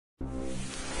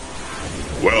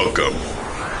Welcome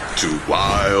to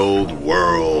Wild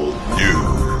World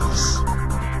News.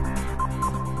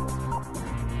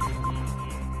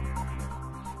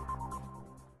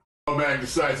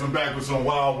 Magnus, I'm back with some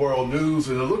Wild World News,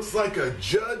 and it looks like a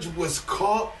judge was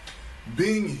caught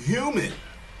being human,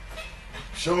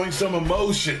 showing some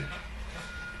emotion.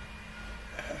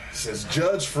 Says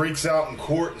judge freaks out in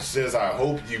court and says, "I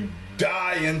hope you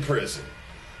die in prison."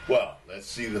 Well, let's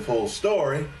see the full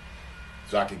story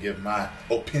so I can give my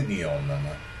opinion on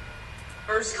it.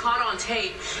 First caught on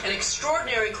tape, an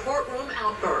extraordinary courtroom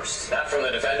outburst. Not from the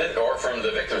defendant or from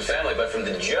the victim's family, but from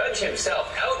the judge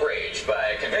himself, outraged by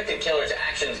a convicted killer's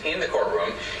actions in the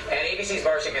courtroom. And ABC's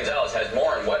Marcy Gonzalez has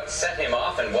more on what set him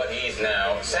off and what he's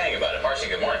now saying about it. Marcy,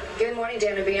 good morning. Good morning,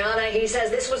 Dan and Bianna. He says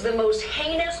this was the most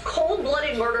heinous,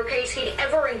 cold-blooded murder case he'd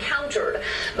ever encountered.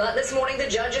 But this morning, the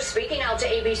judge is speaking out to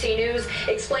ABC News,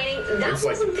 explaining that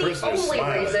wasn't the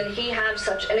only reason he had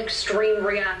such an extreme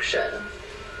reaction.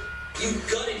 You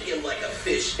gutted him like a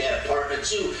fish in that apartment,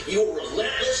 too. You were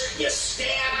relentless. You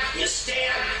stabbed, you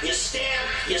stabbed, you stabbed,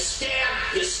 you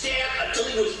stabbed, you stabbed until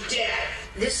he was dead.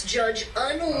 This judge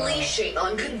unleashing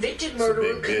on convicted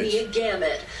murderer Camilla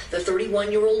Gamut, the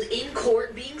 31-year-old in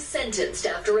court being sentenced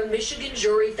after a Michigan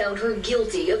jury found her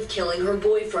guilty of killing her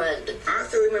boyfriend. I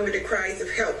also remember the cries of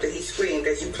help that he screamed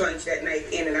as you plunged that knife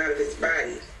in and out of his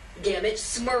body. Gamut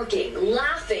smirking,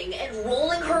 laughing, and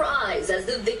rolling her eyes as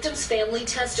the victim's family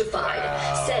testified,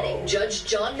 setting Judge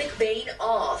John McBain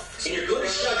off. And you're going to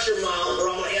shut your mouth, or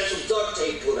I'm going to have some duct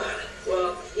tape put on it.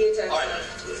 Well, he attacked. All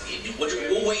right,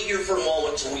 we'll wait here for a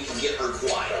moment so we can get her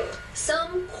quiet.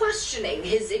 Some questioning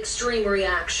his extreme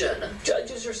reaction.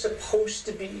 Judges are supposed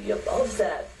to be above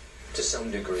that to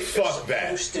some degree. Fuck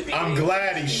that. I'm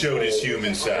glad he showed his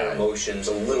human side. Emotions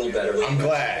a little better. I'm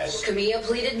glad. Camilla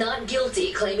pleaded not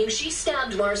guilty, claiming she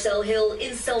stabbed Marcel Hill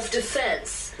in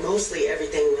self-defense. Mostly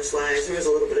everything was lies. There was a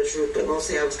little bit of truth, but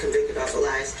mostly I was convicted off of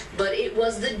lies. But it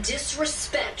was the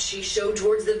disrespect she showed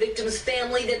towards the victim's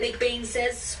family that McBain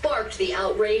says sparked the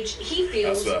outrage he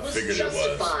feels was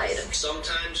justified.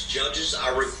 Sometimes judges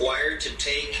are required to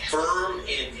take firm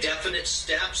and definite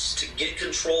steps to get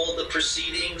control of the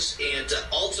proceedings and to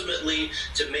ultimately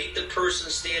to make the person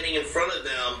standing in front of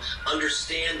them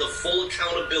understand the full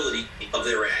accountability of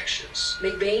their actions.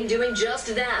 McBain doing just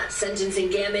that,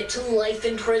 sentencing Gamut to life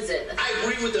in prison. I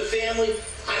agree with the family.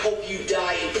 I hope you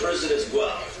die in prison as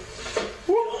well.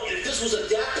 If this was a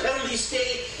death penalty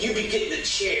state, you'd be getting a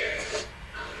chair.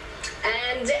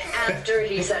 And after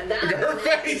he said that,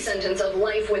 a sentence of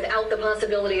life without the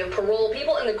possibility of parole,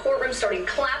 people in the courtroom started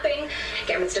clapping.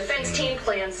 Gamut's defense team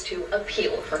plans to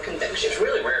appeal her conviction. It's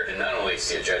really rare to not only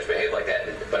see a judge behave like that,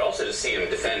 but also to see him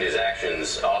defend his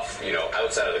actions off,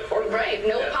 outside of the courtroom. Right,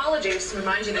 no apologies.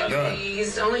 Remind you that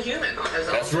he's only human.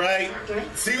 That's right.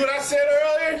 See what I said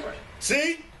earlier?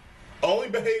 See? Only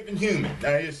behaving human.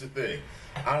 Now, here's the thing.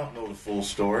 I don't know the full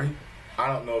story. I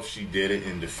don't know if she did it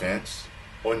in defense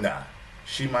or not.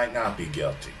 She might not be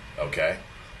guilty, okay?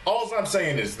 All I'm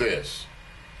saying is this.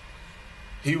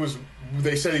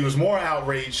 They said he was more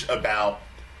outraged about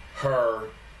her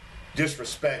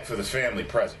disrespect for the family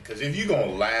present. Because if you're going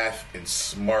to laugh and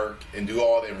smirk and do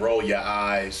all that and roll your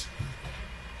eyes,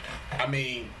 I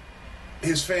mean,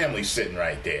 his family's sitting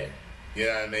right there. You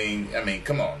know what I mean? I mean,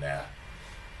 come on now.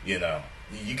 You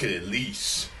could at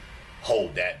least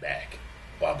hold that back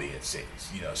while being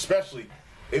sentenced. Especially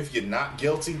if you're not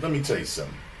guilty. Let me tell you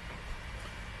something.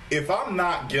 If I'm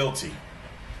not guilty,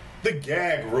 the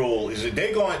gag rule is that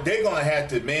they're going to have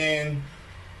to, man,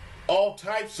 all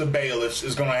types of bailiffs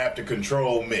is going to have to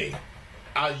control me.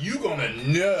 You going to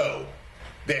know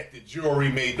that the jury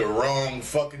made the wrong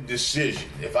fucking decision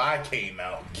if I came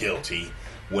out guilty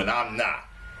when I'm not.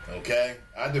 Okay?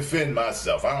 I defend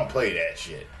myself. I don't play that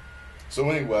shit. So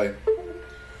anyway,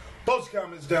 post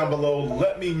comments down below.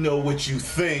 Let me know what you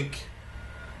think.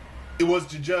 Was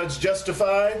the judge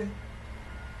justified?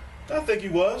 I think he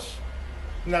was.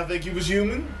 And I think he was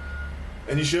human.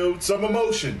 And he showed some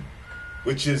emotion,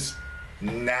 which is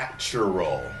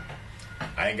natural.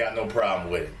 I ain't got no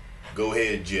problem with it. Go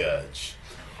ahead, judge.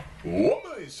 1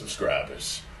 million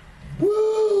subscribers.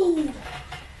 Woo!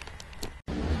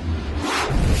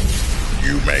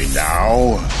 You may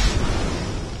now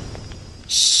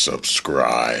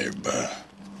subscribe.